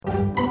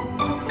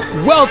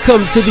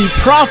Welcome to the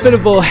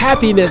Profitable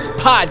Happiness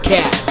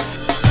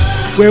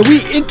Podcast, where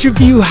we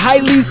interview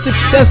highly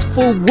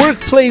successful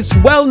workplace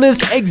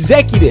wellness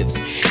executives,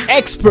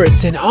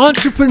 experts, and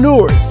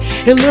entrepreneurs,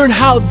 and learn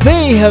how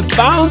they have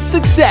found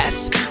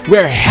success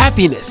where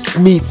happiness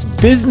meets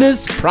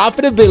business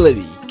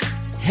profitability.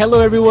 Hello,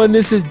 everyone.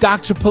 This is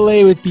Dr.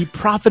 Pillay with the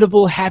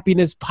Profitable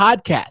Happiness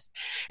Podcast.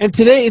 And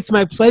today it's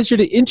my pleasure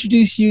to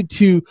introduce you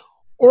to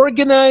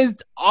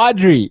Organized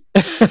Audrey.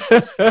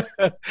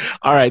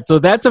 All right, so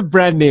that's a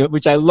brand name,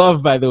 which I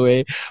love, by the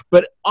way.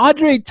 But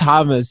Audrey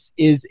Thomas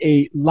is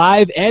a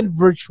live and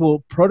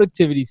virtual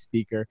productivity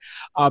speaker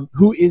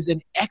who is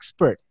an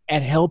expert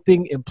at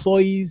helping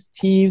employees,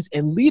 teams,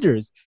 and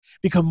leaders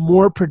become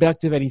more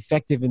productive and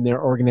effective in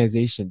their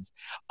organizations.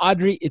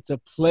 Audrey, it's a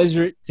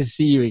pleasure to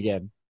see you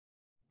again.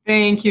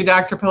 Thank you,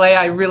 Dr. Pillay.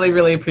 I really,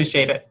 really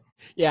appreciate it.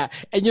 Yeah,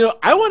 and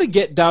I want to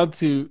get down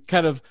to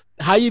kind of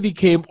how you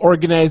became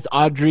Organized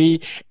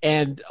Audrey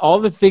and all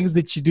the things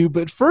that you do.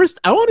 But first,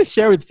 I want to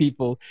share with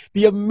people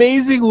the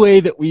amazing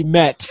way that we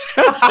met.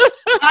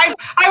 I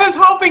was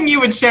hoping you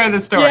would share the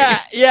story.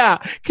 Yeah.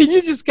 Can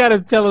you just kind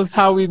of tell us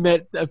how we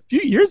met a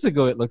few years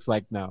ago, it looks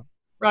like now?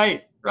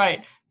 Right.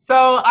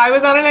 So I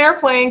was on an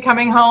airplane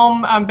coming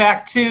home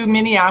back to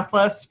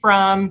Minneapolis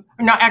I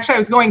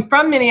was going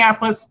from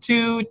Minneapolis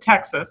to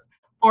Texas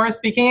for a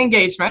speaking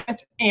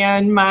engagement.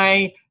 And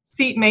my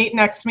seatmate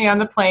next to me on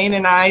the plane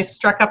and I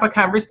struck up a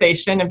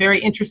conversation, a very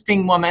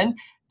interesting woman.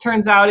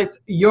 Turns out it's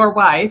your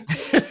wife.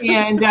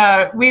 And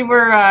we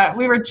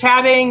were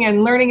chatting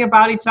and learning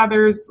about each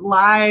other's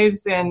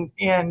lives. And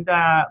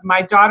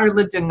my daughter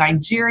lived in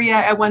Nigeria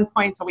at one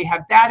point, so we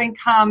had that in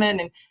common.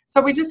 And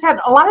so we just had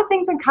a lot of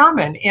things in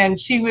common. And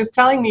she was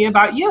telling me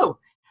about you,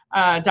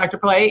 Dr.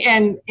 Pillay,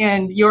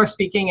 and your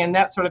speaking and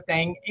that sort of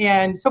thing.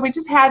 And so we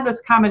just had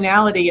this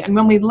commonality. And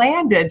when we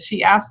landed,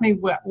 she asked me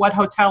what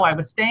hotel I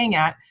was staying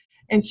at.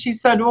 And she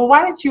said, well, why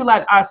don't you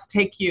let us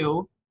take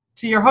you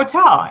to your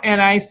hotel?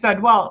 And I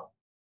said, well,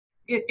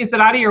 is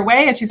it out of your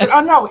way? And she said, oh,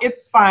 no,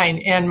 it's fine.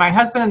 And my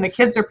husband and the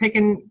kids are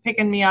picking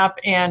me up,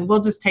 and we'll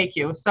just take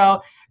you.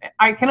 So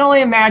I can only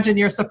imagine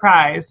your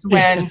surprise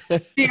when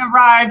she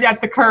arrived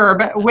at the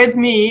curb with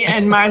me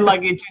and my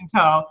luggage in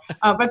tow.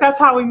 But that's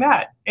how we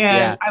met.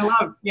 And I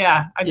love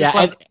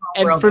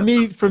and for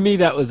me,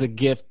 that was a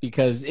gift,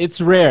 because it's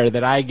rare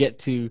that I get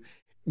to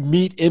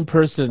meet in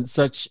person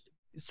such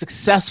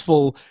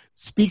successful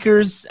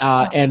speakers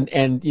and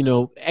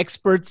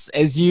experts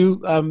as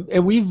you,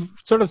 and we've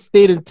sort of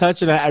stayed in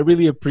touch, and I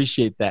really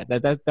appreciate that.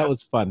 That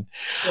was fun.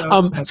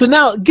 So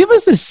now give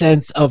us a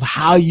sense of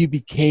how you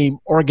became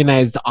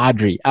Organized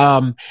Audrey.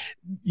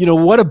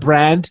 What a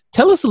brand.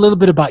 Tell us a little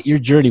bit about your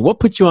journey. What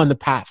put you on the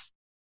path?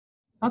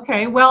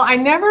 Okay, well, I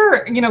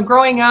never,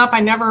 growing up,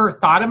 I never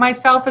thought of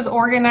myself as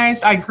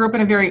organized. I grew up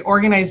in a very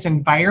organized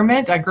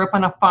environment. I grew up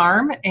on a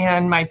farm,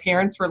 and my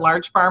parents were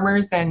large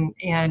farmers,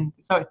 and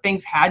so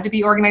things had to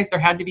be organized. There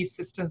had to be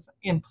systems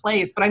in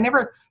place, but I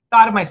never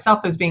thought of myself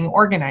as being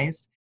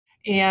organized.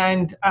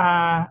 And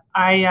I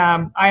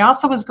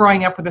also was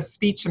growing up with a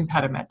speech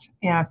impediment,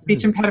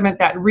 impediment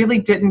that really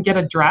didn't get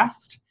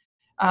addressed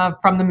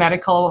from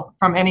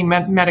any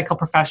medical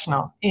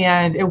professional.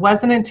 And it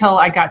wasn't until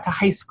I got to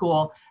high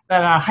school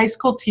that a high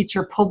school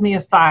teacher pulled me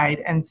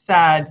aside and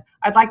said,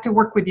 I'd like to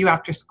work with you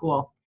after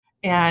school,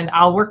 and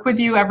I'll work with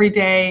you every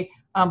day,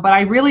 but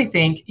I really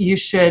think you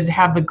should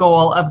have the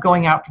goal of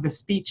going out for the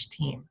speech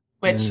team,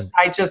 which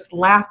I just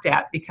laughed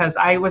at, because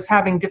I was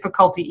having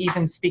difficulty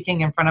even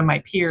speaking in front of my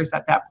peers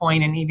at that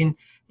point, and even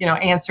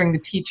answering the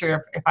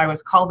teacher if I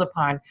was called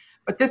upon.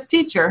 But this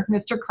teacher,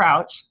 Mr.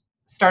 Crouch,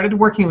 started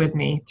working with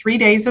me 3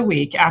 days a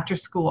week after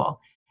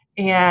school,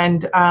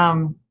 and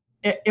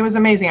it was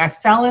amazing. I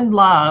fell in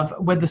love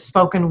with the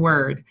spoken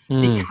word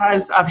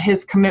because of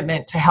his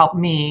commitment to help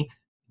me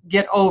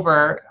get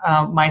over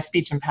my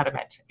speech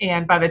impediment.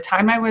 And by the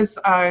time I was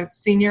a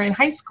senior in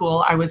high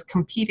school, I was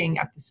competing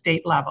at the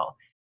state level.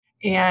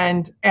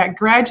 And at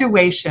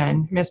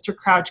graduation, Mr.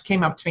 Crouch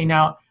came up to me.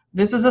 Now,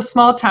 this was a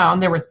small town.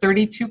 There were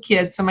 32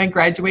 kids in my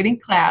graduating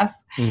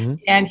class.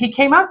 And he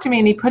came up to me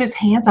and he put his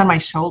hands on my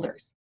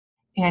shoulders.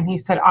 And he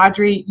said,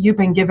 Audrey, you've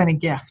been given a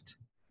gift,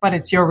 but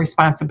it's your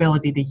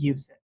responsibility to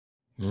use it.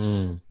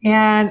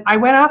 And I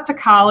went off to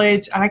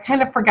college, and I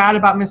kind of forgot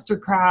about Mr.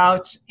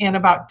 Crouch. And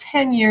about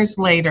 10 years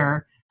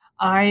later,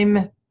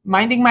 I'm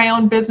minding my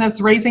own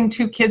business, raising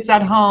 2 kids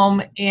at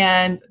home,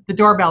 and the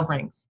doorbell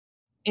rings.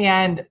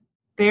 And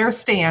there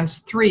stands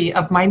 3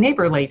 of my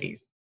neighbor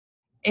ladies.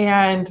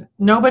 And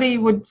nobody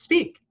would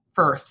speak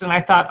first. And I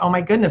thought, oh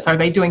my goodness, are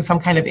they doing some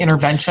kind of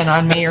intervention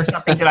on me or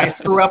something? Did I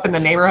screw up in the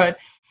neighborhood?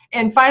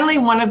 And finally,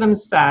 one of them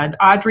said,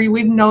 Audrey,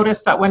 we've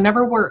noticed that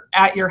whenever we're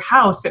at your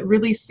house, it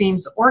really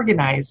seems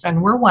organized.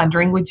 And we're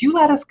wondering, would you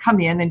let us come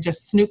in and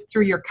just snoop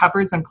through your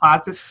cupboards and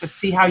closets to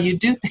see how you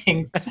do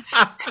things?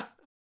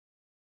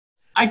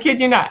 I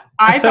kid you not.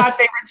 I thought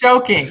they were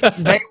joking.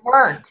 They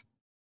weren't.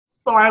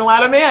 So I let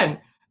them in.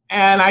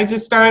 And I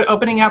just started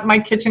opening up my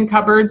kitchen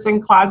cupboards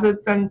and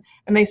closets, and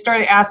they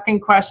started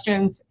asking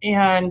questions.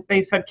 And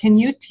they said, can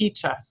you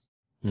teach us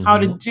how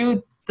to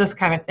do this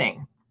kind of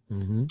thing?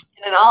 Mm-hmm.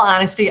 And in all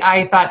honesty,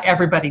 I thought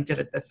everybody did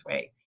it this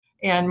way.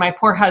 And my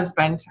poor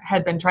husband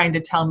had been trying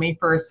to tell me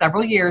for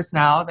several years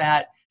now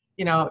that,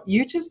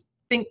 you just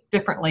think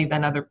differently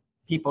than other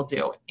people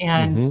do.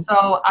 And Mm-hmm.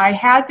 so I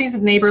had these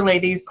neighbor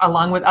ladies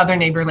along with other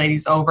neighbor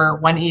ladies over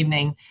one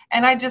evening,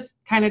 and I just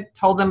kind of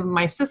told them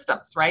my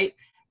systems, right?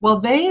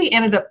 Well, they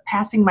ended up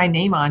passing my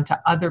name on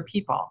to other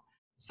people.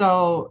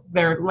 So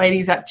they're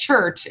ladies at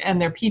church and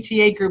their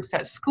PTA groups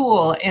at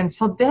school. And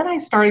so then I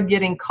started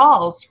getting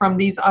calls from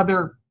these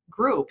other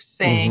groups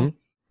saying,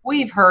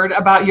 we've heard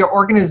about your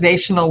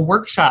organizational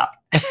workshop.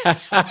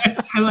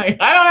 I'm like,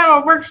 I don't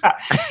have a workshop.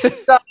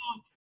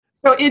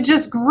 So it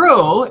just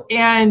grew.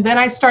 And then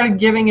I started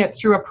giving it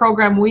through a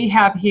program we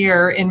have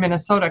here in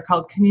Minnesota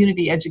called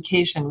Community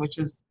Education, which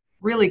is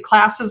really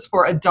classes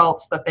for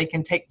adults that they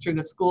can take through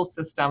the school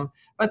system.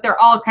 But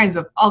they're all kinds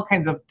of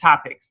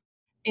topics.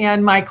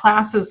 And my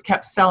classes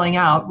kept selling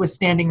out with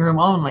standing room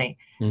only.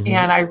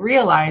 And I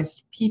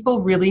realized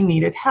people really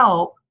needed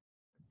help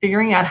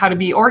figuring out how to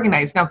be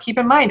organized. Now, keep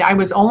in mind, I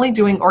was only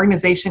doing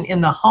organization in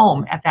the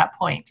home at that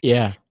point.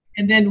 Yeah.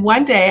 And then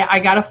one day I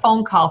got a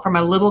phone call from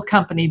a little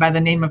company by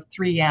the name of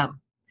 3M.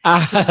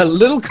 A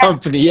little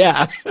company,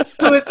 yeah.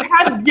 They're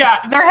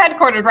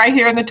headquartered right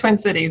here in the Twin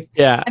Cities.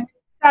 Yeah. And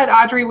they said,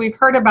 Audrey, we've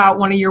heard about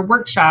one of your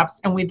workshops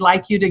and we'd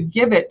like you to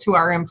give it to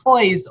our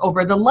employees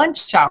over the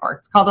lunch hour.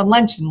 It's called a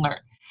lunch and learn.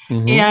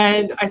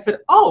 And I said,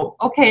 oh,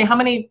 okay, how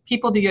many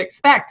people do you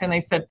expect? And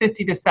they said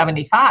 50 to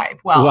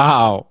 75. Well,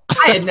 wow.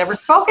 I had never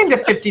spoken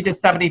to 50 to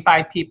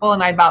 75 people,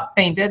 and I about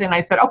fainted. And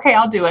I said, okay,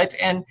 I'll do it.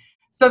 And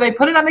so they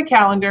put it on the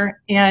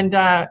calendar. And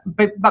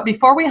but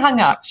before we hung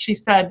up, she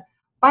said,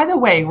 by the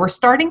way, we're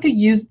starting to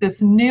use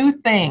this new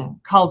thing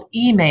called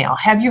email.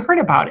 Have you heard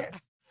about it?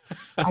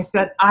 I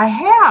said, I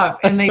have.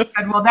 And they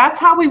said, well, that's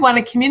how we want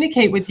to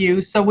communicate with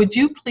you. So would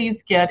you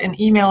please get an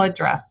email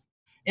address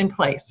in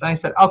place? And I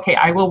said, okay,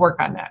 I will work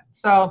on that.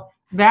 So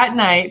that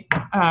night,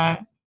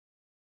 I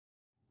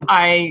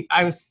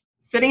was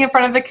sitting in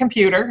front of the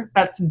computer.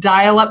 That's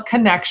dial-up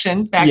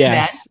connection back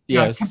then.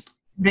 Yes.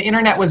 The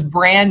internet was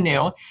brand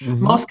new.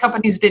 Most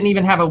companies didn't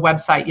even have a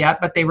website yet,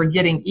 but they were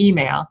getting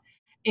email.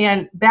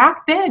 And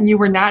back then, you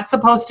were not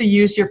supposed to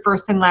use your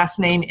first and last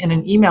name in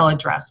an email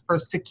address for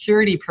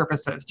security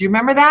purposes. Do you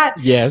remember that?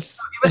 Yes.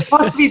 It was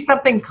supposed to be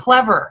something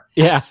clever.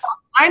 Yeah. So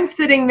I'm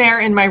sitting there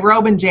in my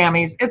robe and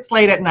jammies. It's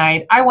late at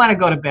night. I want to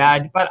go to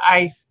bed, but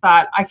I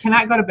thought I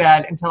cannot go to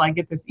bed until I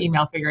get this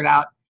email figured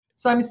out.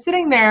 So I'm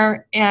sitting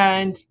there,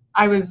 and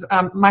I was,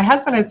 my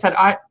husband had said,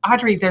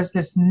 Audrey, there's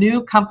this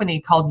new company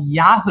called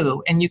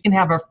Yahoo, and you can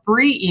have a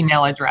free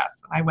email address.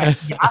 And I went,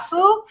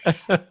 Yahoo?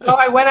 So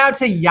I went out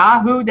to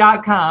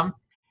yahoo.com,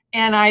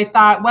 and I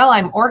thought, well,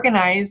 I'm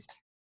organized,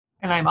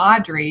 and I'm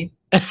Audrey.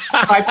 So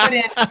I put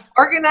in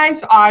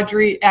organized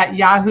Audrey at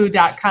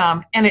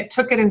yahoo.com, and it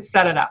took it and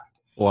set it up.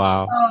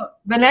 Wow. So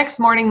the next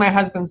morning, my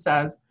husband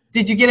says,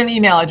 did you get an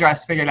email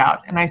address figured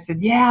out? And I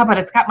said, yeah, but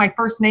it's got my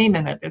first name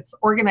in it. It's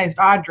organized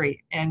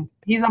Audrey. And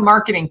he's a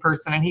marketing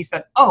person. And he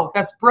said, oh,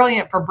 that's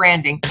brilliant for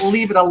branding.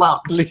 Leave it alone.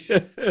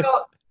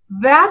 So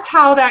that's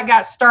how that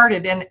got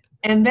started.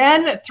 And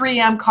then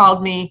 3M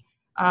called me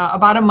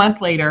about a month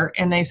later,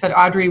 and they said,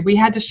 Audrey, we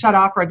had to shut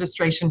off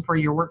registration for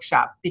your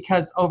workshop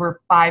because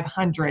over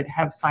 500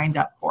 have signed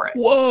up for it.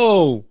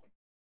 Whoa.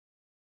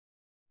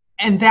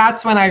 And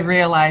that's when I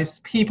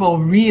realized people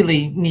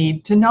really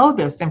need to know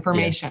this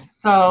information. Yes.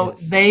 So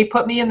they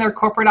put me in their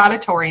corporate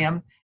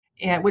auditorium,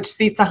 which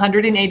seats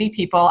 180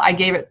 people. I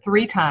gave it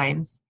 3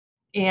 times,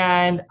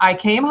 and I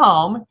came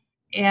home.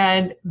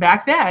 And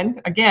back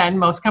then, again,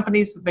 most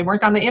companies, they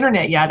weren't on the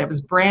internet yet. It was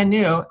brand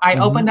new. I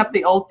opened up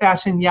the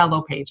old-fashioned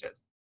yellow pages.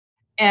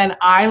 And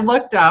I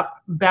looked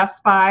up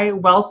Best Buy,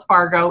 Wells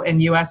Fargo,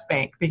 and U.S.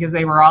 Bank because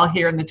they were all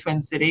here in the Twin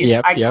Cities.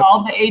 I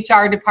called the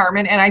HR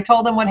department, and I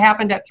told them what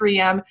happened at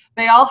 3M.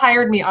 They all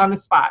hired me on the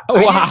spot.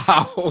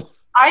 Wow.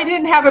 I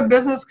didn't have a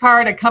business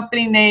card, a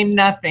company name,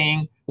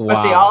 nothing. Wow.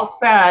 But they all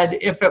said,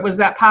 if it was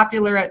that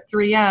popular at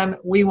 3M,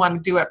 we want to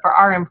do it for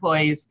our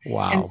employees.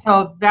 Wow. And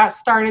so that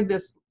started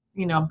this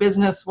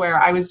business where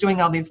I was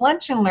doing all these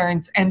lunch and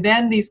learns. And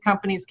then these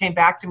companies came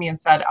back to me and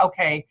said,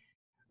 okay,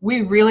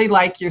 we really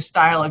like your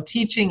style of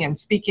teaching and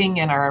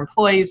speaking, and our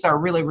employees are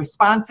really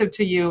responsive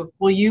to you.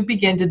 Will you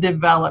begin to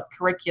develop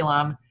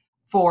curriculum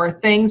for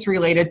things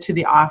related to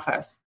the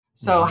office?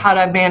 So how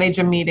to manage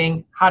a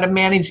meeting, how to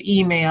manage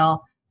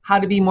email, how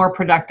to be more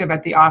productive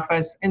at the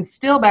office. And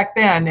still back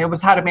then, it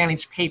was how to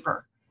manage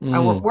paper.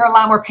 We're a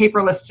lot more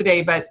paperless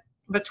today, but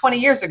 20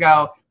 years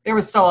ago, there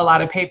was still a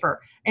lot of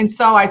paper. And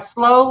so I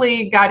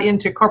slowly got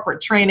into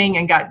corporate training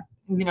and got,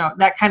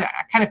 that kind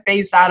of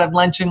phased out of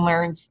lunch and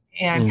learns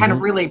and kind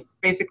of really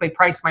basically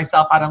priced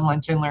myself out of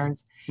lunch and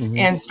learns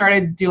and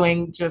started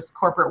doing just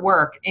corporate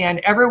work. And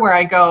everywhere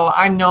I go,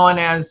 I'm known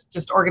as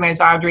just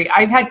Organized Audrey.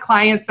 I've had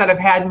clients that have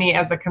had me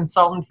as a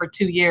consultant for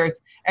 2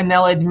 years, and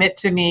they'll admit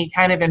to me,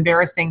 kind of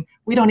embarrassing,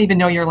 we don't even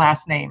know your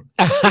last name.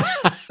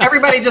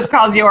 Everybody just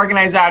calls you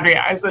Organized Audrey.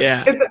 I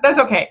said, that's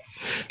okay.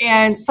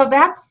 And so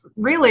that's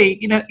really,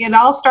 it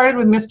all started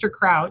with Mr.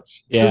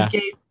 Crouch, who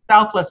gave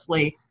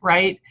selflessly,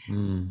 right?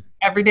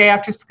 every day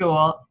after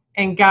school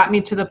and got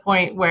me to the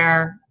point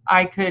where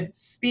I could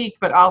speak,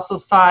 but also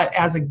saw it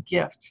as a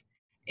gift.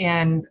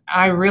 And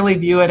I really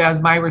view it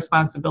as my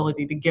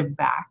responsibility to give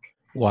back.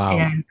 Wow.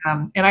 And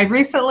I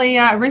recently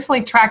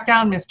tracked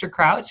down Mr.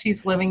 Crouch.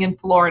 He's living in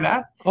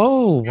Florida.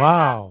 Oh,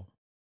 wow.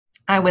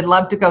 I would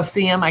love to go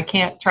see him. I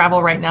can't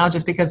travel right now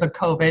just because of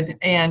COVID.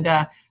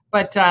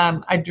 But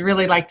I'd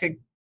really like to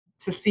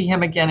see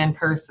him again in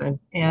person.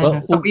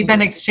 And so we've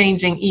been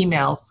exchanging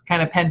emails,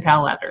 kind of pen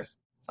pal letters.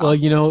 So. Well,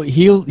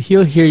 he'll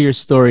hear your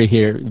story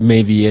here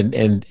maybe,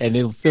 and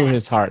it'll fill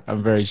his heart.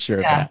 I'm very sure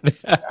of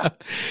that.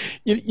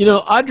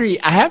 Audrey,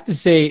 I have to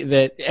say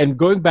that, and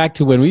going back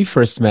to when we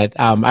first met,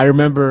 I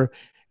remember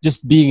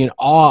just being in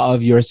awe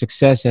of your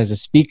success as a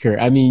speaker.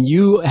 I mean,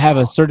 you have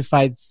a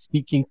certified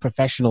speaking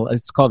professional.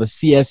 It's called a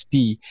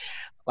CSP.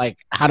 Like,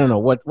 I don't know,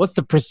 what's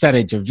the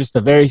percentage of, just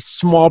a very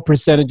small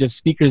percentage of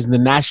speakers in the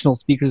National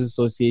Speakers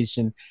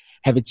Association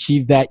have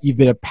achieved that. You've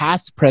been a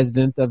past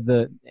president of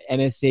the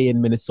NSA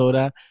in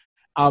Minnesota.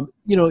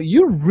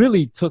 You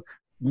really took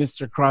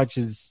Mr.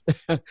 Crouch's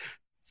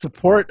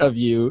support of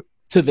you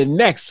to the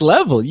next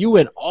level. You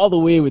went all the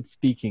way with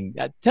speaking.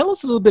 Tell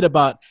us a little bit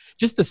about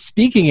just the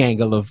speaking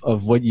angle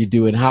of what you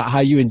do and how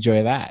you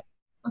enjoy that.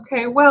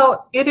 Okay,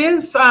 well, it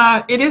is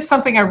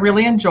something I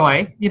really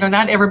enjoy.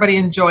 Not everybody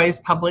enjoys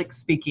public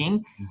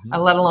speaking,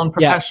 let alone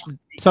professional.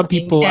 Yeah, some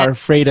people are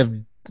afraid of,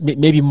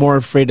 maybe more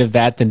afraid of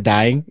that than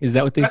dying. Is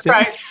that what they say?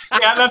 Right.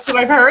 Yeah, that's what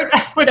I've heard,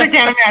 which I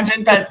can't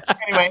imagine. But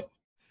anyway,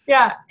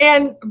 yeah.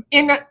 And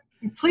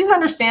please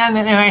understand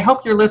that, and I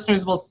hope your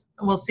listeners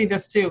will see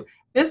this too.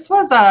 This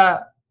was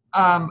a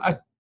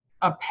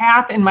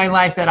path in my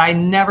life that I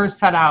never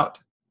set out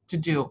to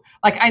do.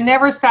 Like, I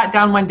never sat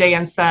down one day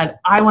and said,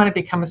 I want to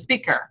become a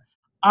speaker.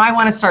 I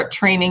want to start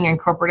training in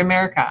corporate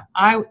America.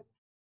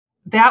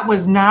 That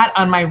was not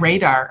on my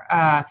radar.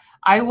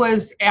 I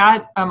was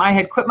I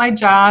had quit my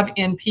job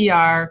in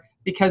PR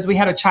because we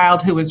had a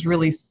child who was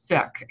really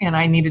sick and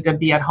I needed to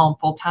be at home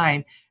full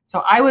time.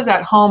 So I was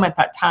at home at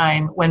that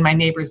time when my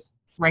neighbors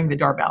rang the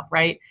doorbell,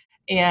 right?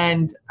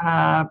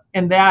 But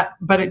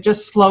it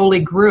just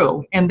slowly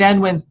grew. And then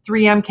when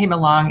 3M came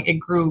along, it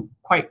grew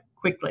quite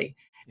quickly.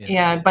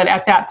 Yeah. But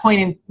at that point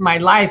in my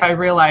life, I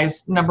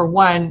realized, number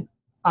one,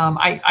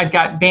 I've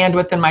got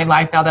bandwidth in my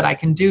life now that I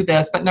can do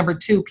this. But number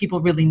two, people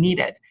really need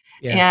it.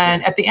 Yeah.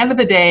 And at the end of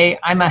the day,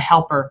 I'm a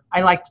helper. I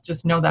like to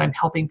just know that I'm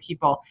helping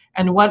people.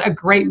 And what a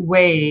great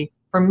way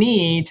for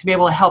me to be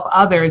able to help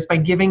others by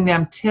giving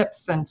them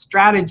tips and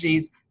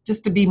strategies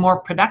just to be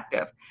more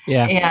productive.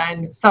 Yeah.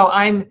 And so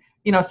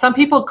some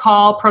people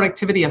call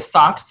productivity a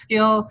soft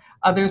skill.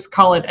 Others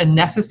call it a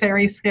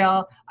necessary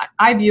skill.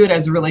 I view it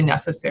as really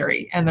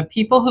necessary. And the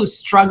people who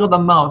struggle the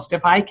most,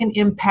 if I can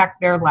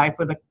impact their life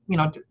with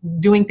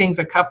doing things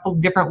a couple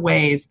different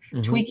ways,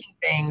 tweaking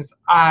things,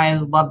 I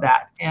love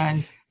that.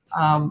 And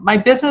my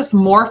business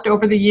morphed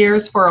over the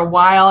years. For a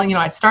while.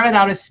 I started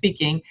out as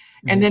speaking,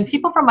 and then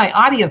people from my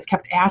audience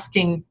kept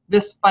asking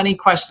this funny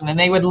question, and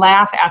they would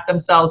laugh at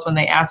themselves when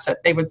they asked it.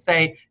 They would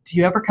say, do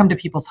you ever come to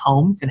people's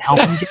homes and help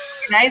them get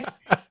organized?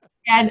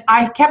 And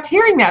I kept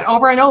hearing that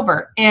over and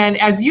over. And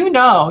as you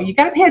know, you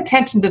got to pay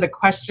attention to the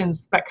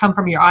questions that come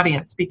from your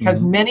audience,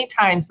 because many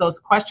times those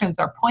questions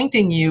are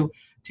pointing you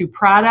to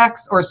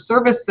products or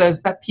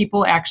services that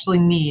people actually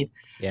need.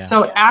 Yeah.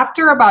 So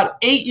after about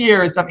 8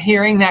 years of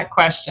hearing that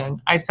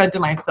question, I said to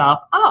myself,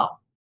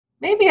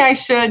 maybe I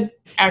should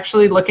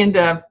actually look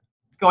into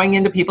going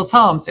into people's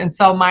homes. And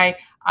so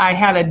I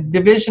had a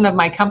division of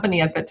my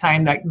company at the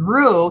time that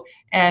grew,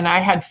 and I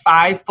had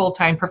 5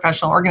 full-time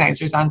professional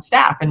organizers on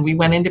staff, and we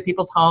went into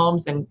people's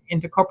homes and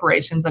into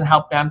corporations and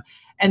helped them.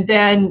 And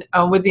then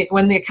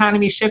when the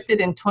economy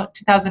shifted in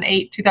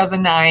 2008,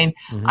 2009,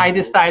 I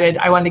decided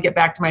I wanted to get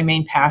back to my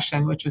main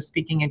passion, which was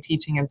speaking and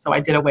teaching, and so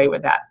I did away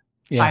with that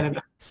side of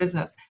the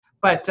business.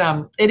 But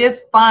it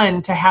is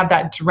fun to have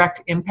that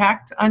direct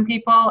impact on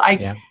people.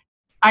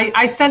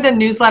 I send a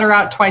newsletter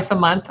out twice a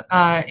month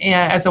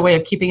as a way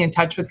of keeping in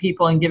touch with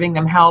people and giving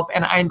them help.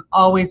 And I'm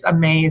always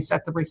amazed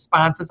at the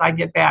responses I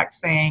get back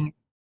saying,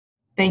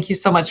 thank you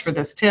so much for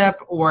this tip,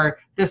 or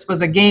this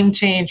was a game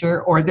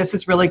changer, or this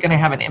is really going to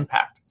have an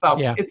impact. So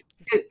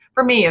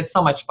for me, it's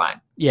so much fun.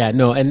 Yeah,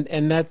 no,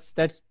 and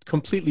that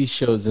completely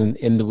shows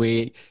in the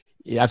way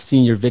I've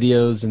seen your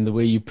videos and the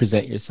way you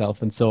present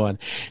yourself and so on.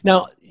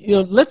 Now,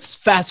 let's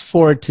fast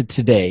forward to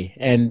today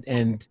and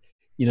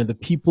the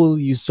people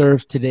you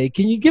serve today.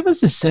 Can you give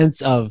us a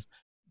sense of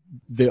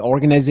the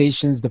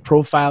organizations, the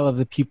profile of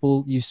the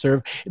people you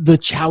serve, the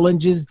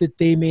challenges that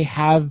they may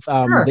have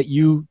that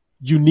you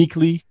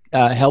uniquely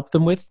help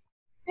them with?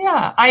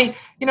 Yeah, I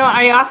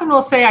often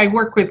will say I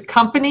work with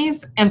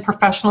companies and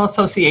professional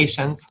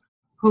associations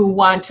who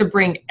want to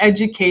bring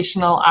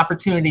educational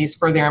opportunities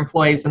for their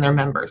employees and their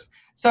members.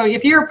 So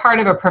if you're a part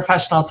of a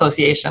professional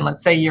association,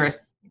 let's say you're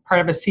part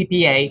of a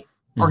CPA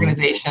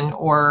organization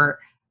or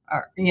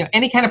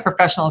any kind of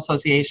professional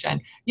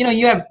association,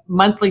 you have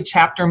monthly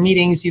chapter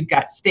meetings, you've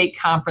got state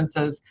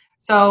conferences.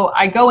 So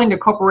I go into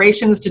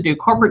corporations to do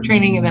corporate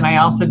training, and then I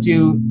also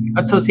do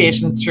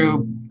associations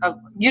through,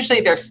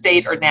 usually their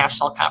state or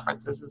national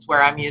conferences is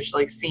where I'm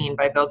usually seen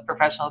by those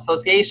professional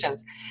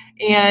associations.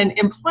 And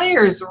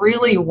employers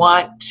really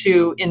want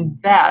to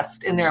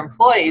invest in their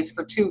employees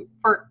for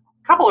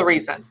a couple of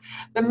reasons.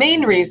 The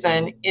main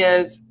reason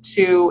is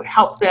to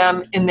help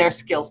them in their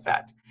skill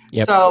set.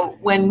 Yep. So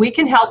when we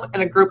can help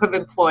a group of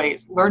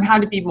employees learn how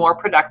to be more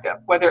productive,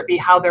 whether it be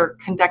how they're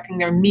conducting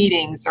their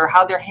meetings or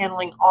how they're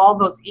handling all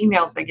those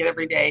emails they get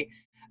every day,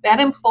 that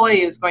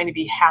employee is going to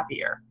be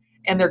happier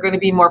and they're going to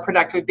be more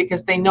productive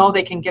because they know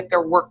they can get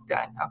their work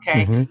done.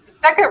 Okay. Mm-hmm. The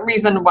second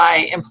reason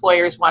why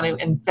employers want to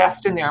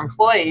invest in their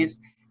employees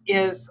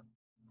is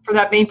for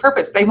that main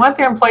purpose. They want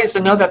their employees to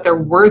know that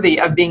they're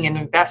worthy of being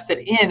invested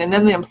in. And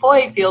then the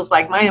employee feels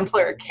like my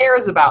employer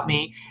cares about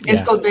me. And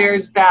so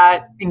there's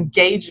that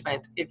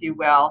engagement, if you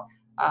will.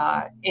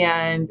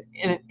 And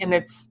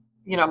it's,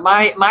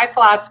 my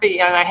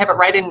philosophy, and I have it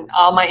right in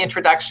all my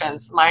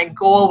introductions, my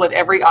goal with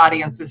every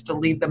audience is to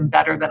leave them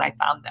better than I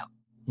found them.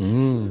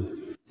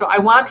 Mm. So I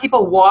want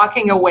people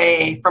walking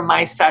away from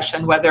my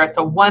session, whether it's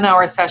a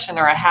 1-hour session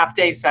or a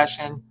half-day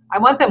session, I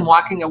want them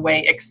walking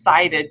away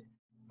excited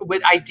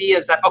with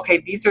ideas that, okay,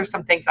 these are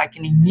some things I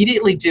can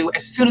immediately do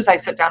as soon as I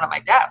sit down at my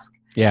desk.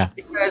 Yeah.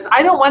 Because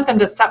I don't want them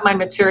to set my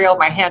material,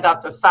 my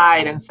handouts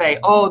aside and say,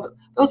 oh,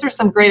 those are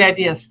some great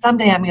ideas.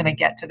 Someday I'm going to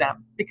get to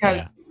them,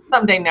 because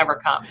someday never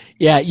comes.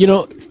 Yeah.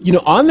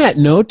 On that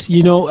note,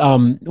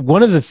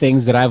 one of the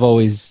things that I've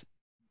always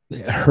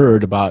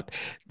heard about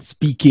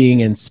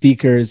speaking and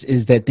speakers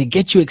is that they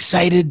get you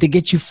excited, they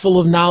get you full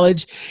of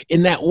knowledge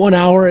in that 1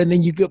 hour, and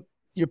then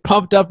you're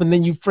pumped up, and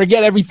then you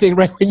forget everything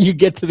right when you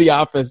get to the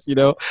office,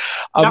 Yep.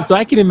 So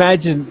I can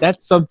imagine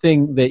that's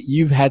something that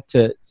you've had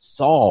to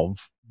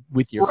solve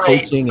with your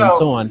coaching and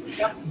so on.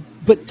 Yep.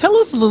 But tell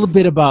us a little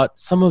bit about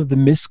some of the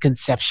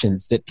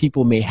misconceptions that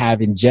people may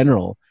have in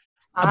general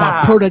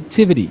about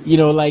productivity.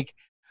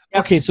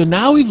 Okay, so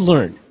now we've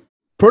learned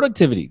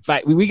productivity.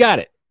 We got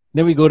it.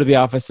 Then we go to the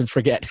office and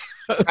forget.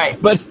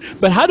 Right. But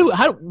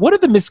what are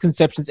the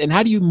misconceptions, and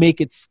how do you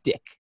make it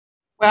stick?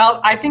 Well,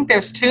 I think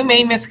there's two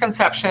main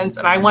misconceptions,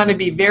 and I want to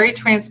be very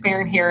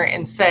transparent here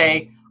and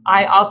say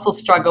I also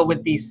struggle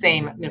with these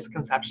same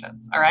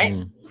misconceptions, all right?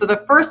 Mm. So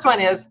the first one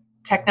is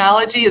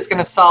technology is going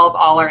to solve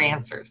all our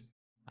answers.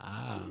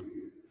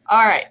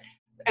 All right.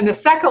 And the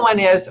second one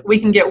is we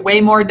can get way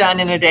more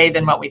done in a day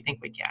than what we think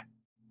we can.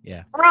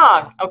 Yeah.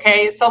 Wrong.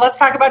 Okay, so let's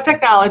talk about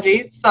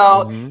technology.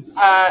 So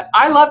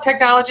I love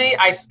technology.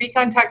 I speak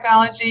on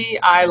technology.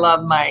 I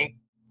love my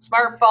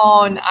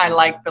smartphone. I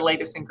like the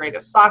latest and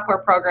greatest software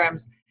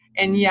programs.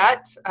 And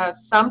yet,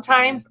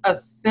 sometimes a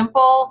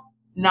simple,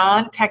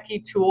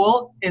 non-techie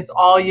tool is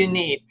all you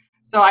need.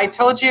 So I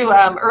told you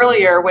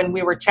earlier when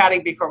we were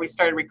chatting before we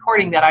started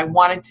recording that I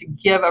wanted to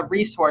give a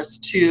resource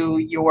to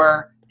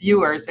your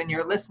viewers and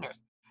your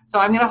listeners. So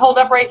I'm going to hold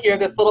up right here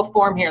this little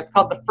form here. It's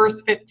called the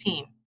First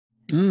 15.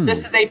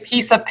 This is a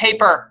piece of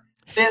paper.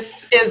 This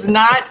is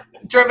not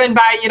driven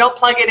by, you don't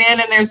plug it in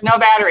and there's no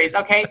batteries,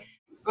 okay?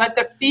 But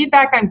the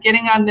feedback I'm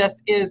getting on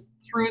this is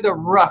through the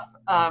roof,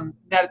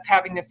 that it's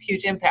having this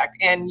huge impact.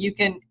 And you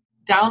can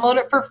download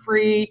it for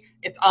free.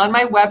 It's on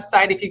my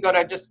website. If you go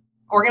to just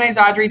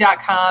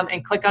organizeaudrey.com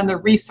and click on the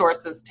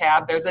resources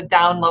tab, there's a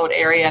download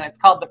area, and it's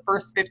called the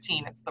First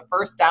 15. It's the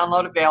first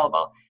download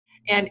available.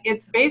 And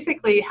it's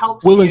basically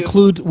helps we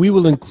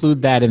will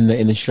include that in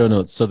the show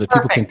notes so that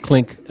Perfect.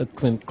 People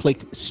can click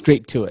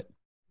straight to it.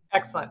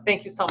 Excellent.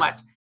 Thank you so much.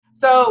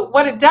 So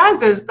what it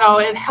does is, though,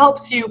 it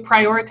helps you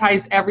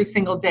prioritize every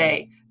single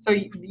day. So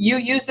you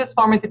use this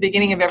form at the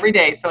beginning of every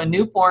day. So a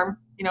new form,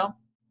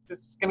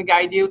 this is going to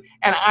guide you.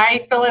 And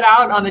I fill it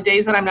out on the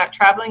days that I'm not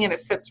traveling, and it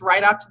sits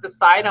right off to the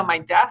side on my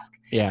desk.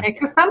 Yeah.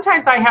 Because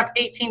sometimes I have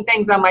 18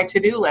 things on my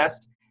to-do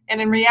list, and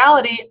in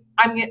reality,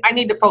 I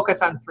need to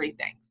focus on 3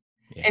 things.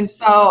 Yeah. And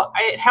so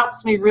it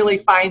helps me really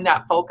find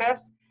that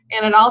focus.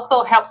 And it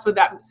also helps with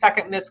that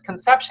second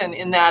misconception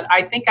in that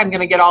I think I'm going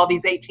to get all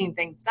these 18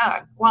 things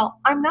done. Well,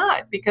 I'm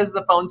not, because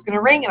the phone's going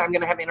to ring and I'm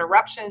going to have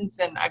interruptions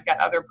and I've got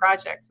other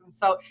projects. And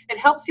so it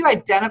helps you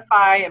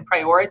identify and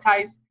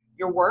prioritize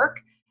your work.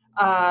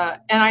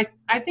 And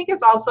I think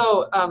it's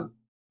also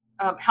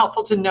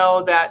helpful to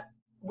know that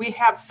we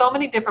have so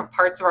many different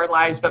parts of our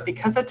lives, but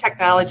because of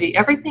technology,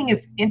 everything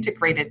is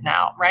integrated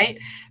now, right?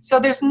 So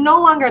there's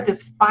no longer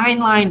this fine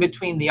line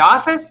between the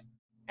office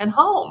and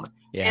home.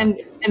 Yeah.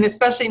 And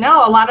especially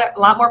now, a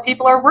lot more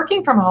people are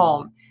working from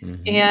home.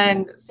 Mm-hmm.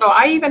 And so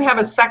I even have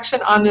a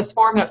section on this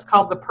form that's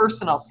called the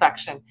personal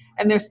section.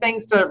 And there's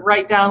things to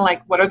write down,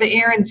 like what are the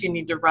errands you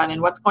need to run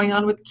and what's going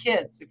on with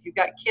kids, if you've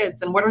got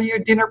kids, and what are your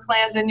dinner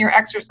plans and your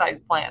exercise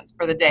plans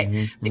for the day.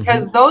 Mm-hmm.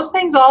 Because those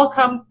things all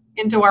come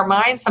into our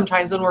minds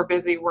sometimes when we're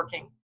busy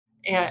working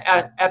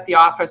at the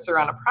office or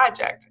on a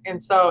project.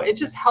 And so it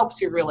just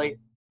helps you really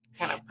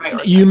kind of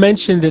prioritize. You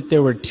mentioned that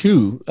there were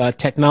 2.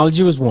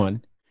 Technology was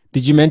one.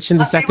 Did you mention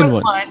the second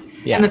one?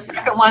 Yeah. And the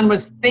second one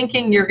was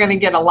thinking you're going to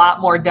get a lot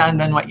more done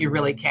than what you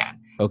really can.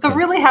 Okay. So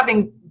really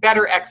having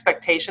better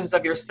expectations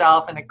of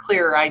yourself and a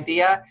clearer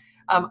idea.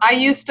 I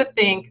used to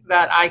think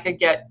that I could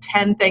get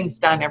 10 things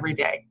done every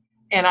day.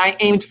 And I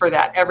aimed for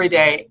that every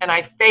day. And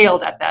I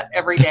failed at that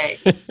every day.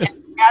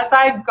 And as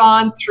I've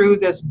gone through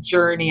this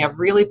journey of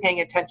really paying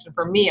attention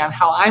for me on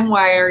how I'm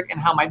wired and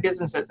how my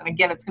business is, and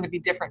again, it's going to be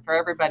different for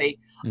everybody,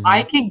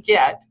 I can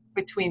get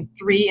between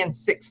 3 and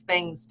 6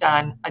 things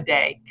done a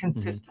day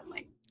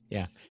consistently.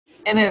 Yeah.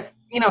 And if,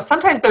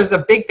 sometimes there's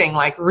a big thing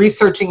like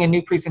researching a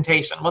new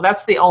presentation. Well,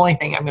 that's the only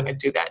thing I'm going to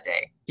do that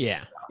day.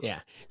 Yeah. So. Yeah.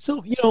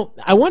 So,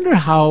 I wonder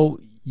how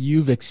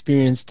you've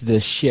experienced the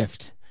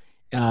shift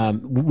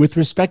with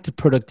respect to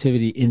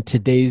productivity in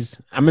today's,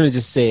 I'm going to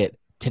just say it,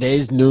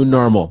 today's new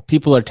normal.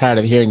 People are tired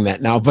of hearing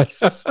that now, but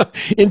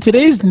in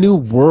today's new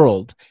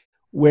world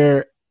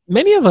where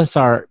many of us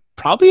are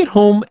probably at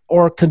home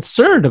or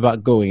concerned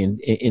about going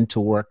into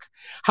work,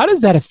 how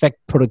does that affect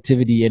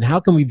productivity and how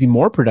can we be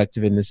more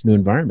productive in this new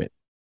environment?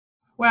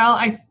 Well,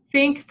 I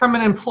think from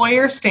an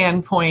employer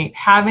standpoint,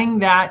 having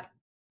that,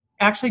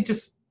 actually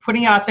just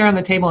putting it out there on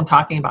the table and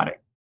talking about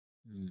it.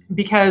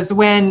 Because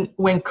when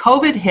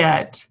COVID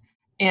hit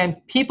and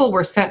people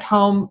were sent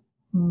home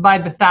by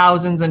the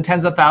thousands and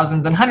tens of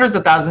thousands and hundreds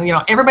of thousands,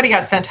 everybody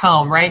got sent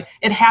home, right?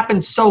 It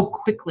happened so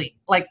quickly,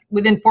 like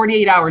within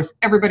 48 hours,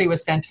 everybody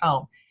was sent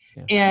home.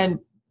 Yeah. And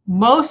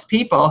most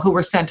people who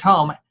were sent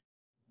home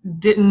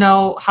didn't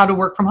know how to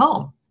work from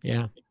home.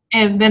 Yeah.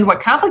 And then what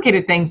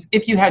complicated things,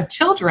 if you had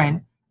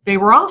children, they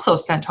were also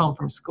sent home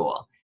from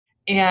school.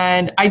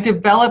 And I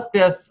developed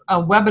this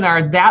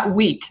webinar that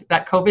week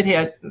that COVID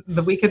hit,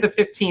 the week of the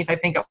 15th, I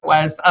think it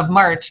was, of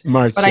March.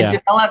 But yeah.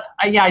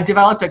 I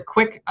developed a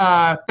quick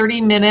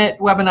 30-minute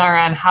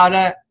webinar on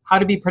how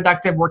to be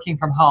productive working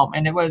from home.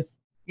 And it was,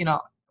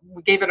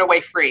 we gave it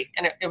away free,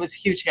 and it was a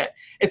huge hit.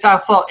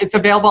 It's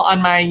available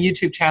on my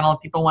YouTube channel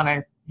if people want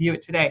to view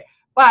it today.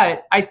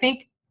 But I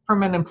think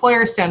from an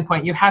employer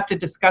standpoint, you have to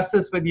discuss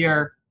this with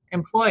your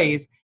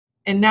employees.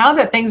 And now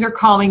that things are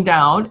calming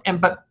down,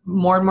 but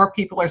more and more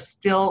people are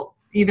still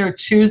either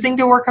choosing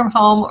to work from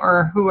home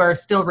or who are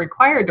still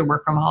required to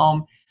work from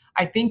home,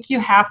 I think you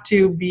have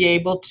to be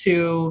able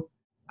to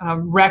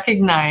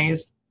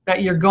recognize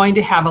that you're going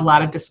to have a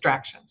lot of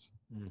distractions.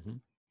 Mm-hmm.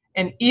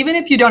 And even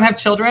if you don't have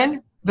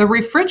children, the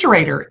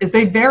refrigerator is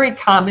a very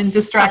common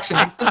distraction.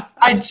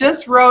 I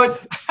just wrote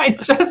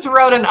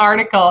an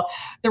article,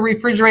 "The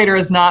refrigerator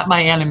is not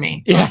my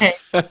enemy." Yeah.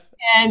 Okay.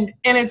 And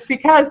it's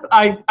because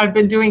I've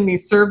been doing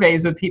these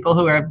surveys with people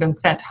who have been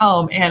sent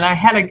home, and I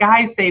had a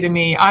guy say to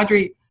me,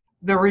 "Audrey,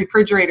 the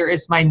refrigerator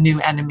is my new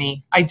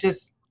enemy.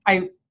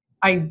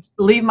 I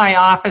leave my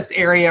office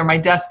area or my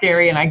desk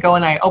area, and I go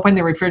and I open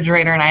the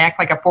refrigerator and I act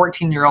like a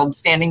 14-year-old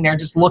standing there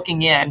just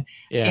looking in,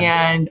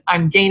 and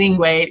I'm gaining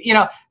weight."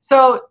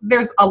 So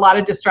there's a lot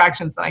of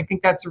distractions, and I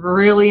think that's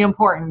really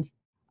important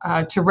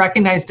to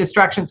recognize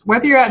distractions,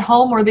 whether you're at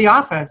home or the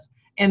office,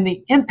 and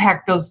the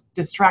impact those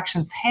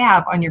distractions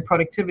have on your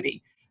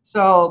productivity.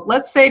 So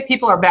let's say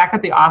people are back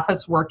at the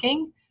office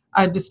working.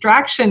 A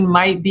distraction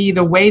might be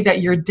the way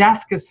that your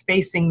desk is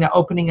facing the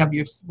opening of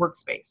your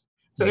workspace.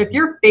 So if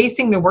you're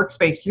facing the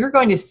workspace, you're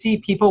going to see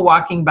people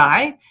walking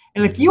by.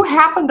 And if you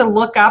happen to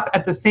look up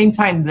at the same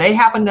time they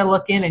happen to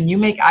look in and you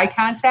make eye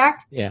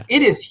contact,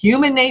 it is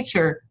human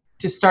nature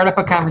to start up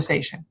a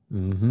conversation.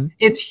 Mm-hmm.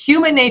 It's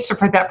human nature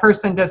for that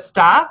person to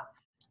stop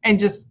and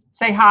just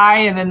say hi,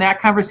 and then that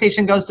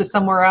conversation goes to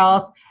somewhere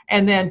else.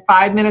 And then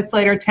 5 minutes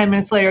later, 10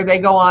 minutes later, they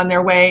go on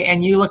their way,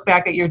 and you look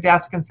back at your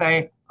desk and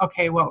say,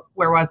 okay, well,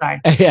 where was I?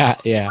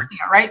 Yeah.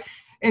 Right?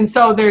 And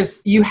so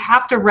you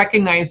have to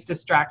recognize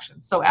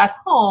distractions. So at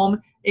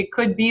home, it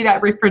could be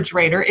that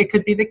refrigerator, it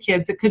could be the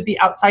kids, it could be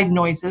outside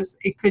noises,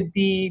 it could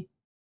be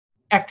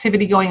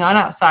activity going on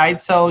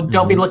outside. So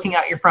don't be looking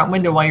out your front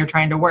window while you're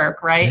trying to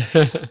work, right?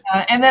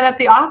 And then at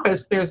the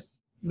office,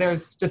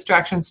 there's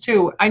distractions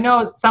too. I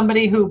know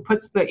somebody who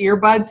puts the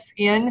earbuds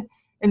in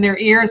their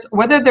ears,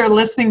 whether they're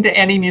listening to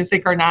any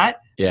music or not,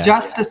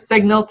 just to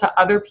signal to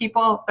other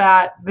people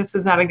that this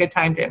is not a good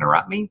time to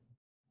interrupt me.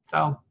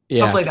 So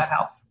hopefully that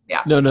helps.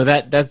 Yeah. No,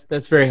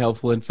 that's very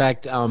helpful. In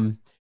fact,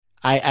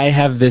 I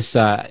have this,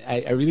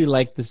 I really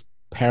like this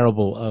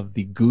parable of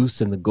the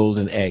goose and the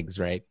golden eggs,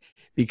 right?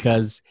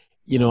 Because,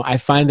 I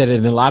find that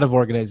in a lot of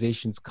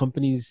organizations,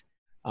 companies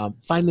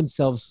find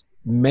themselves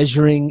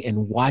measuring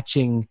and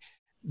watching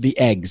the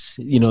eggs,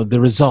 the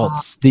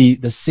results, the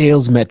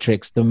sales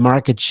metrics, the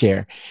market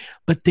share,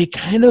 but they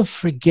kind of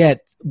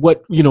forget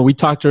what, we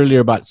talked earlier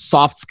about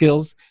soft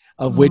skills,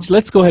 of which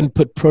let's go ahead and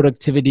put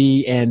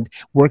productivity and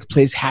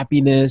workplace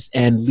happiness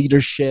and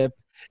leadership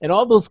and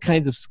all those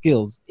kinds of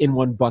skills in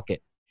one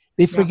bucket.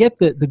 They forget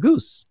the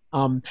goose.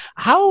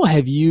 How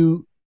have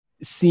you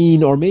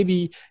seen, or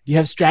maybe do you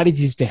have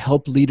strategies to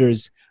help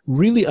leaders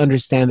really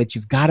understand that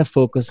you've got to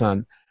focus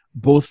on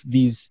both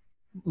these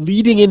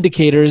leading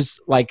indicators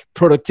like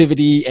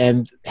productivity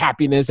and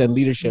happiness and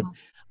leadership,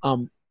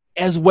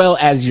 as well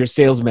as your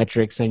sales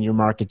metrics and your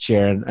market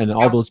share and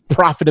all those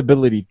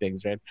profitability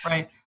things, right?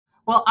 Right.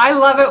 Well, I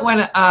love it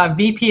when a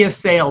VP of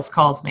sales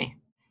calls me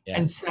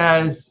and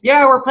says,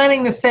 yeah, we're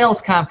planning the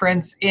sales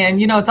conference,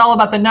 and it's all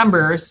about the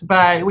numbers,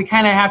 but we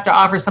kind of have to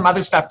offer some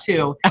other stuff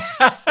too.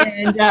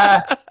 And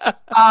yeah,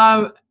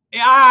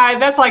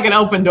 that's like an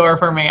open door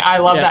for me. I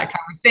love that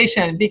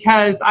conversation,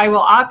 because I will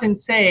often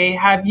say,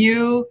 have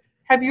you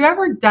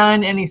ever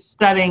done any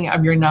studying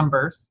of your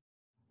numbers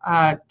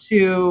for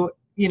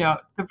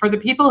the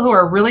people who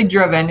are really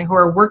driven, who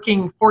are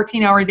working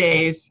 14-hour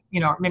days,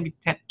 maybe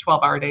 10,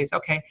 12-hour days,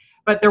 okay,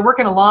 but they're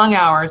working long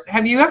hours.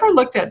 Have you ever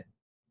looked at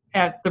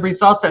the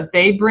results that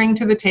they bring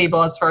to the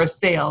table as far as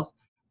sales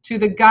to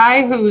the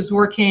guy who's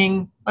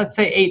working, let's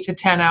say, 8 to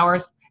 10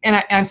 hours?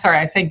 And I'm sorry,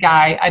 I say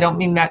guy. I don't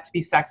mean that to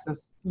be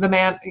sexist. The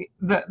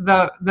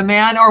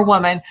man or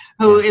woman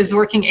who is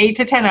working 8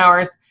 to 10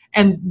 hours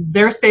and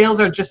their sales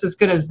are just as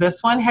good as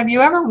this one. Have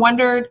you ever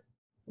wondered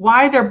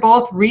why they're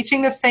both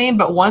reaching the same,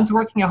 but one's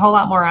working a whole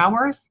lot more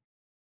hours?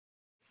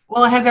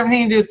 Well, it has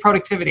everything to do with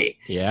productivity.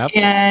 Yeah.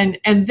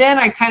 And then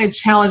I kind of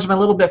challenge them a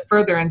little bit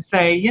further and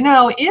say,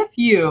 if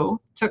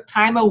you took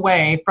time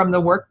away from the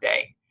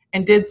workday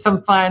and did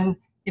some fun,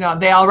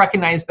 they all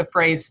recognize the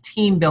phrase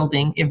team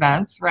building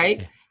events, right?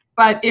 Yeah.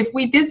 But if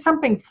we did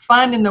something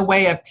fun in the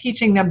way of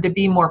teaching them to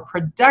be more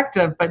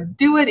productive, but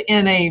do it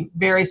in a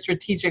very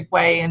strategic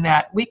way, in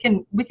that we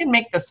can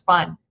make this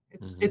fun.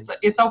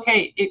 It's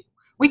okay.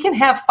 We can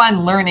have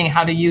fun learning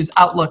how to use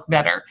Outlook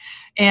better.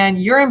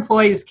 And your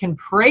employees can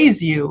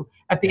praise you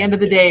at the end of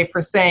the day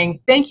for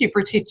saying, thank you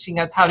for teaching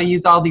us how to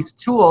use all these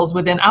tools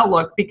within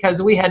Outlook,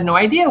 because we had no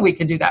idea we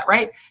could do that,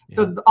 right? Yeah.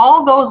 So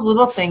all those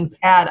little things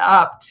add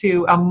up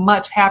to a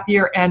much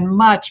happier and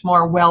much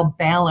more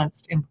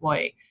well-balanced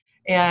employee.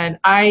 And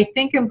I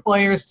think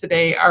employers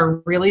today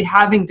are really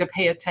having to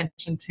pay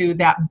attention to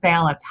that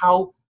balance,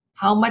 how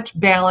much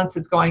balance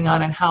is going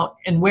on,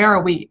 and where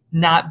are we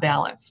not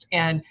balanced.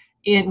 And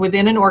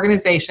within an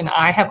organization,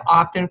 I have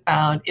often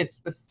found it's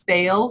the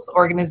sales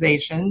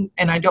organization,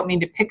 and I don't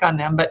mean to pick on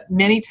them, but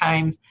many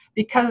times,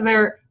 because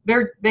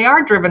they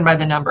are driven by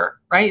the number,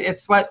 right?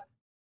 It's what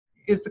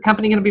is the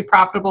company going to be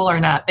profitable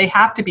or not? They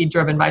have to be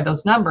driven by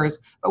those numbers,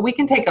 but we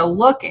can take a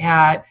look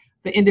at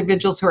the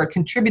individuals who are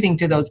contributing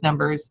to those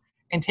numbers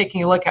and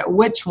taking a look at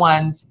which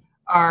ones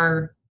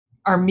are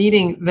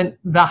meeting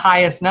the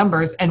highest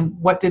numbers, and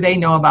what do they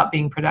know about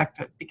being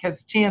productive?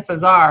 Because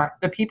chances are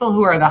the people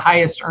who are the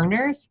highest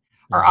earners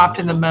are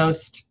often the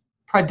most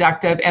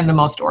productive and the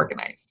most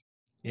organized.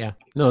 Yeah,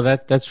 no,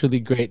 that's really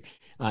great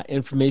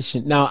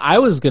information. Now, I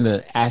was going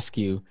to ask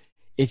you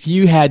if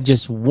you had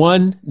just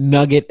one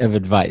nugget of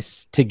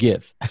advice to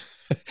give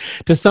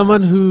to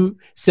someone who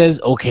says,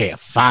 okay,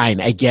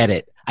 fine, I get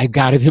it. I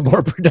got to be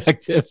more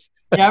productive.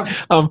 Yep.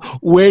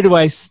 Where do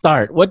I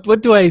start? What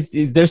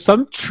is there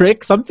some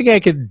trick, something I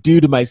can do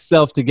to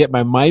myself to get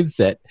my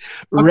mindset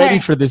ready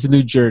for this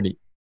new journey?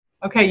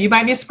 Okay, you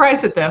might be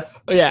surprised at this.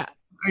 Oh, yeah.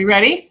 Are you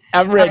ready?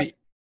 I'm ready.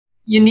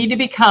 You need to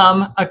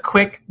become a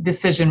quick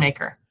decision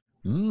maker.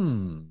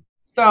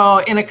 So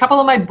in a couple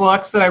of my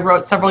books that I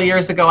wrote several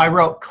years ago, I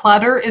wrote,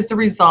 clutter is the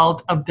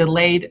result of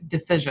delayed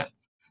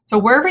decisions. So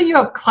wherever you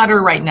have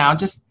clutter right now,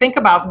 just think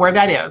about where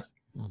that is.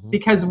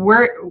 Because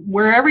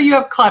wherever you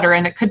have clutter,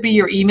 and it could be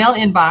your email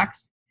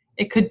inbox,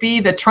 it could be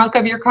the trunk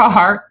of your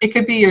car, it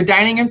could be your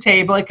dining room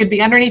table, it could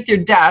be underneath your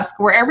desk,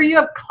 wherever you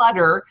have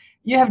clutter,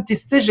 you have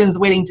decisions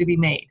waiting to be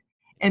made.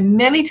 And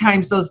many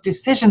times those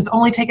decisions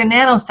only take a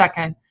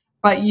nanosecond,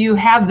 but you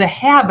have the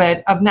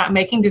habit of not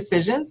making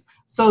decisions.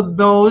 So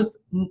those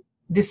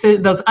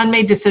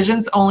unmade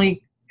decisions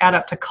only add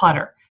up to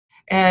clutter.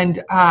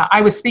 And I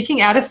was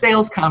speaking at a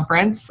sales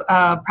conference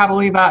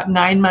probably about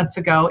 9 months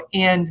ago,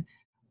 and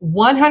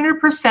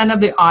 100%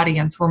 of the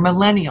audience were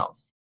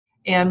millennials.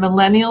 And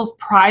millennials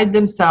pride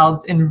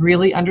themselves in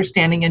really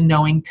understanding and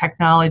knowing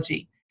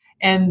technology.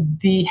 And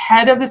the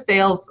head of the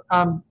sales,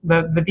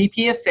 the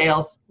VP of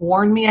sales,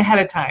 warned me ahead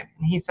of time.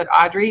 And he said,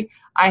 Audrey,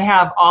 I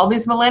have all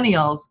these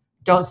millennials.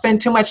 Don't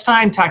spend too much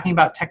time talking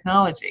about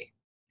technology.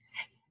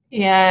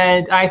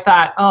 And I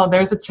thought, oh,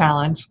 there's a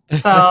challenge.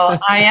 So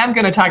I am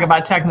going to talk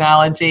about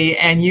technology,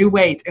 and you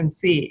wait and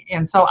see.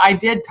 And so I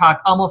did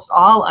talk almost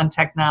all on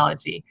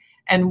technology.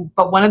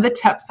 But one of the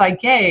tips I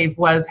gave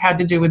had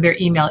to do with their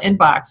email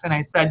inbox. And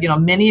I said,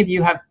 many of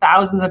you have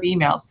thousands of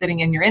emails sitting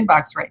in your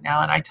inbox right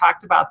now. And I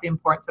talked about the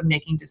importance of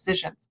making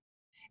decisions.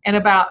 And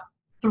about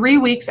 3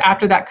 weeks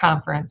after that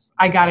conference,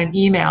 I got an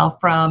email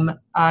from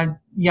a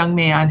young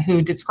man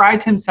who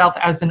described himself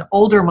as an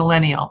older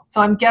millennial.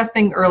 So I'm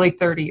guessing early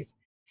 30s.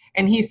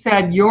 And he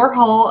said, your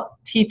whole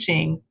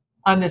teaching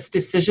on this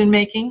decision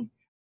making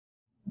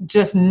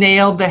just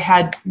nailed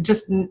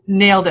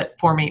it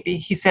for me.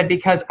 He said,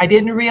 because I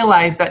didn't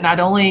realize that not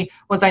only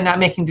was I not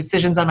making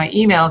decisions on my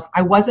emails,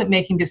 I wasn't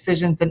making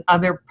decisions in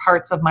other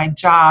parts of my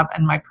job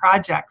and my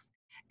projects.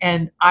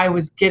 And I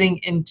was getting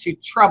into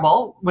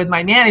trouble with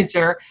my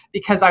manager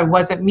because I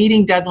wasn't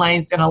meeting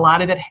deadlines, and a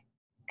lot of it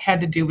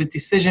had to do with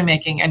decision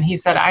making. And he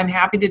said, I'm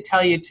happy to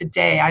tell you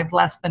today I've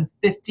less than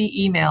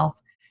 50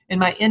 emails in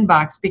my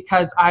inbox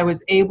because I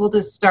was able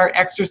to start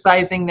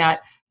exercising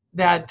that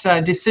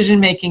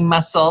decision-making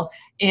muscle,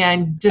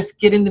 and just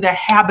get into the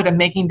habit of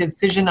making a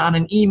decision on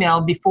an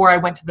email before I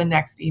went to the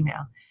next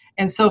email.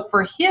 And so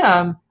for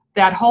him,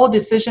 that whole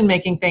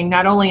decision-making thing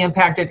not only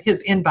impacted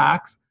his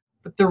inbox,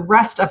 but the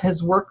rest of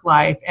his work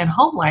life and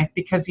home life,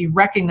 because he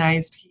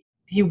recognized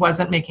he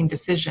wasn't making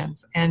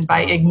decisions. And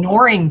by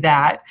ignoring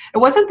that, it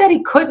wasn't that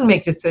he couldn't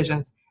make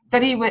decisions,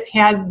 that he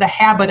had the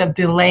habit of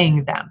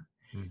delaying them.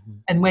 Mm-hmm.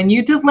 And when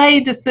you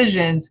delay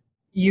decisions,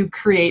 you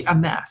create a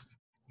mess.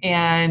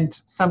 And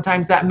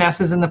sometimes that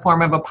mess is in the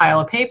form of a pile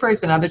of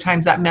papers, and other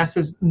times that mess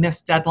is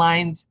missed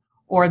deadlines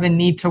or the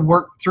need to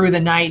work through the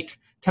night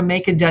to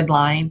make a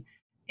deadline.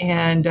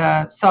 And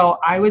so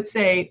I would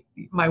say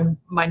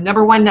my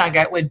number one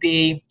nugget would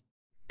be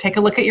take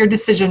a look at your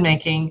decision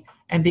making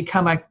and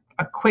become a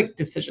quick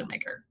decision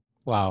maker.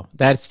 Wow,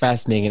 that's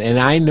fascinating. And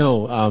I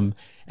know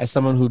as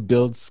someone who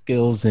builds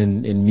skills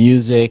in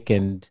music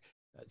and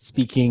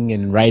speaking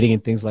and writing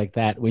and things like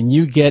that, when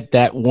you get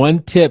that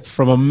one tip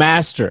from a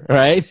master,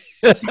 right?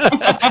 Take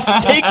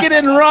it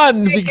and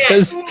run,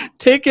 because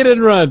take it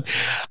and run.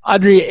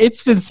 Audrey,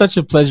 it's been such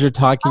a pleasure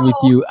talking with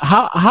you.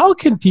 How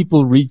can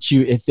people reach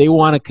you if they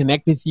want to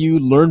connect with you,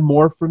 learn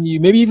more from you,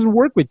 maybe even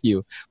work with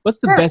you? What's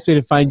the best way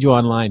to find you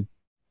online?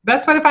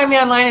 Best way to find me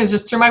online is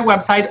just through my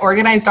website,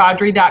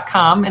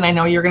 organizedaudrey.com. And I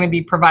know you're going to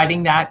be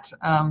providing that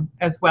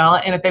as well.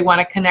 And if they want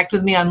to connect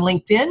with me on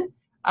LinkedIn,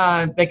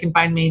 they can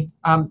find me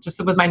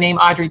just with my name,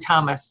 Audrey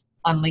Thomas,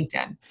 on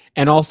LinkedIn.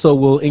 And also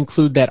we'll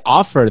include that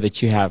offer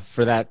that you have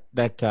for that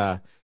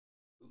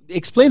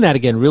explain that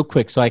again real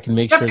quick so I can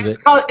make sure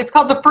that... It's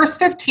called the First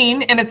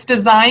 15, and it's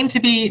designed to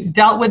be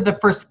dealt with the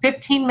first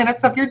 15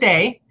 minutes of your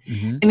day.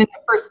 Mm-hmm. And in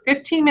the first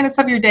 15 minutes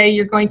of your day,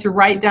 you're going to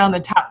write down the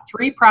top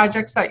 3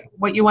 projects,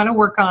 what you want to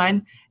work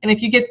on. And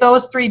if you get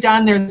those 3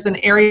 done, there's an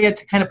area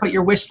to kind of put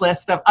your wish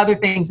list of other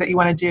things that you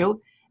want to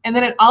do. And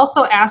then it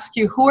also asks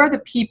you, who are the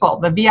people,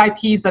 the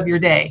VIPs of your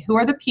day? Who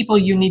are the people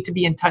you need to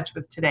be in touch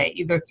with today,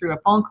 either through a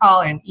phone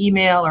call, an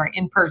email, or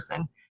in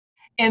person?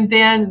 And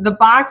then the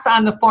box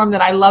on the form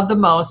that I love the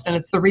most, and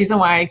it's the reason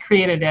why I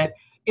created it,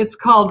 it's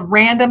called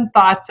Random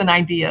Thoughts and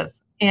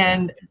Ideas.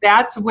 And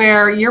that's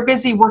where you're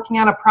busy working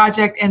on a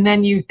project, and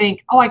then you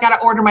think, oh, I got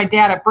to order my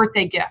dad a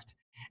birthday gift.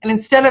 And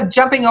instead of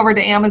jumping over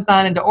to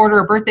Amazon and to order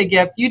a birthday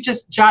gift, you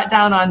just jot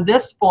down on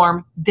this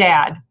form,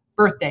 Dad,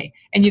 birthday,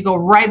 and you go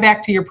right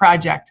back to your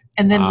project.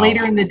 And then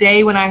later in the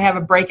day, when I have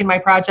a break in my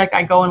project,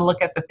 I go and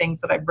look at the things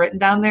that I've written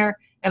down there,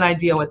 and I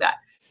deal with that.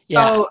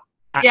 So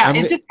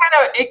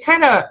it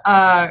kind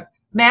of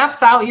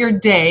maps out your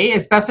day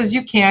as best as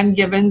you can,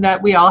 given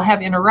that we all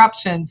have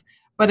interruptions,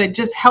 but it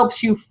just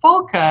helps you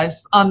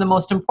focus on the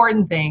most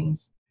important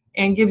things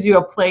and gives you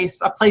a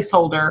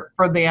placeholder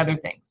for the other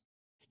things.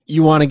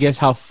 You want to guess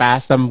how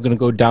fast I'm going to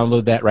go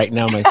download that right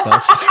now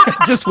myself?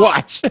 Just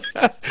watch.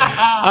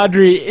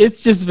 Audrey,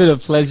 it's just been a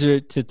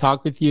pleasure to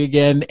talk with you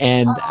again.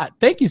 And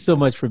thank you so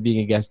much for being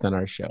a guest on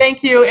our show.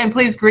 Thank you. And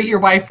please greet your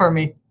wife for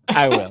me.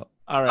 I will.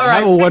 All right.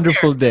 Have a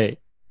wonderful day.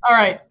 All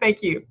right.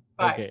 Thank you.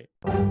 Bye. Okay.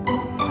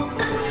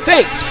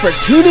 Thanks for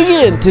tuning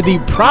in to the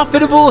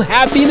Profitable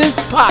Happiness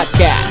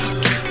Podcast.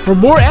 For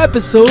more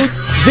episodes,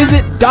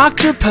 visit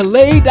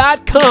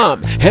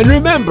drpele.com. And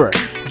remember,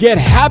 get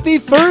happy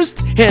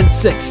first and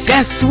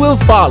success will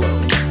follow.